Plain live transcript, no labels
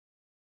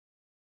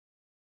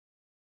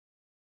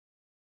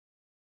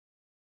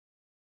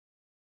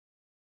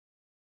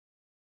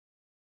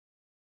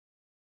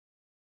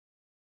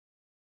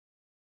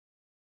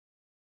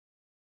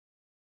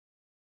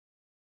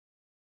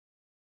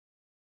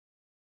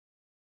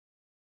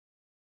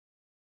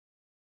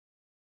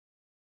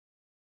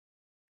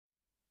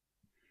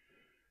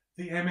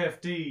The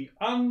MFD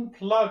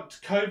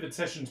Unplugged COVID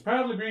Sessions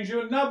proudly brings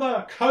you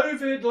another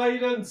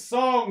COVID-laden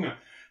song.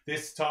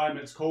 This time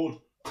it's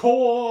called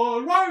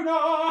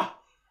Cor-ona.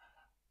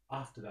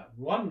 After that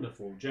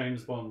wonderful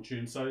James Bond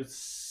tune so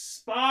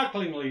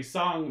sparklingly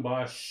sung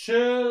by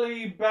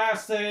Shirley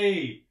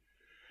Bassey.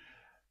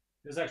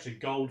 It was actually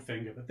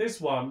Goldfinger, but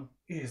this one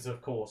is,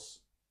 of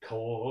course,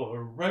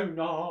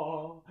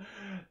 Cor-ona,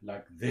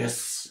 like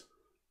this.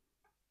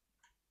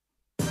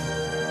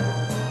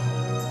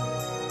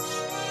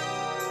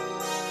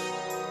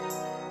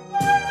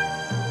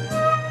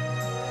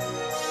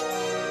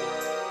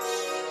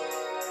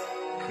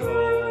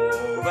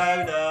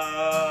 Cor-ona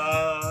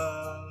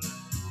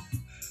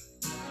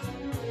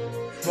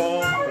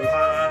from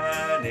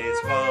Wuhan is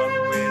one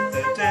with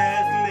a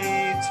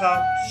deadly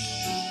touch.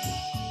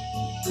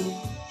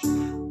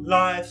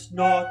 Life's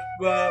not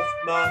worth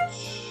much.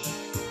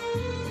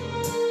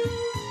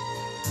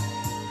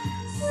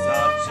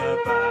 Such a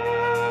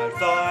bad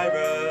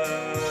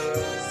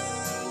virus.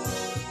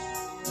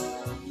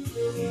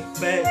 He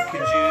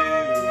beckons you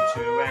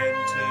to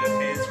enter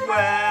his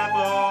web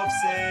of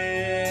sin.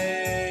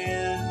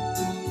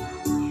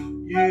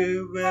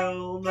 You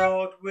will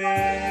not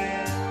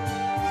win.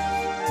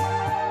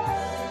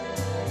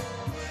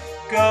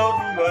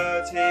 Golden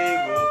words he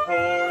will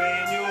pour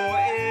in your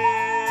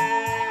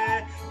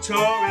ear.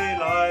 Tory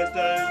lies,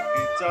 don't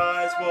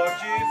goodise what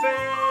you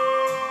fear.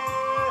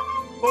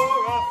 For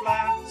a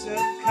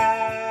flattened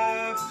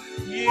curve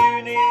you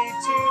need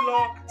to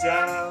lock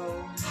down.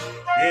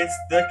 It's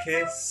the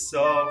kiss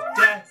of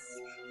death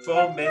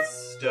from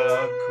Mr.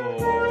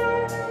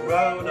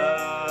 Cor-ona.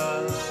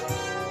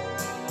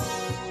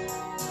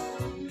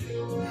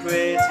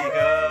 Pretty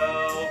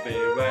girl,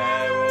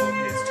 beware of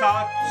his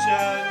touch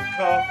and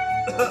cough.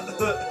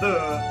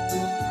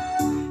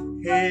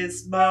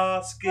 His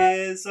mask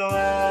is off.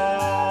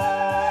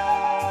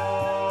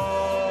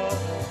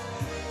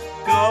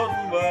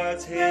 Golden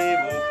words he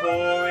will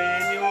pour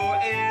in your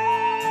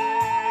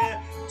ear.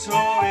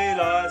 Tory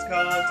lies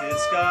can't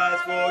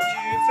disguise what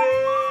you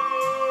fear.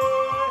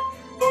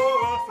 For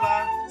a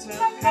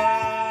flattened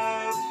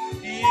curve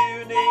you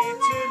need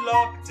to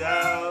lock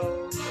down.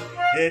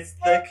 It's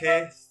the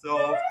kiss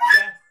of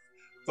death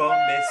from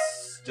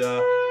Mr.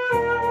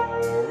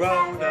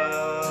 Cor-ona.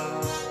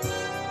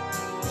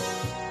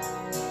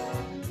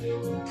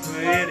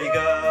 Pretty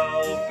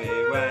girl,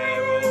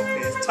 beware of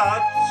his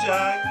touch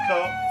and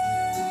cough.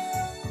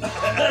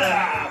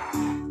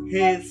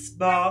 His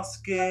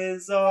mask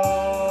is off.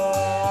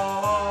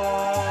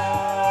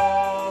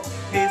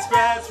 He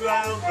spreads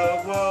round the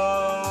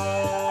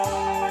world.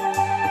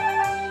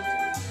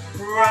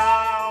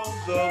 Round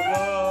the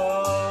world.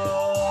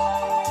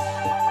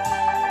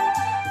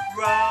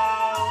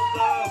 Round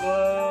the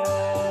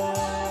world.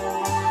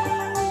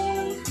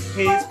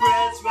 He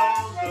spreads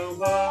round the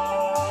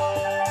world.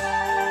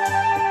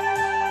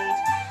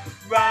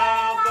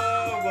 Round the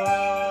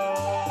world.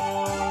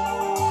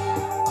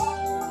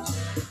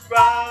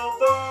 Round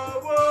the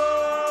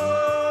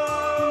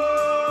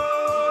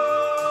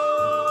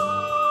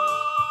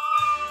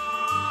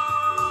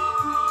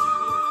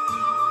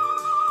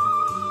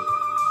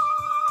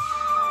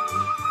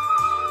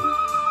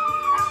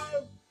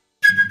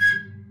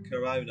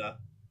Cor-ona.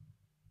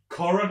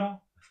 Cor-ona.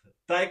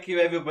 Thank you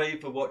everybody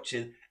for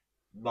watching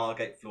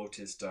Margate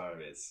Flortin's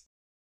Diaries.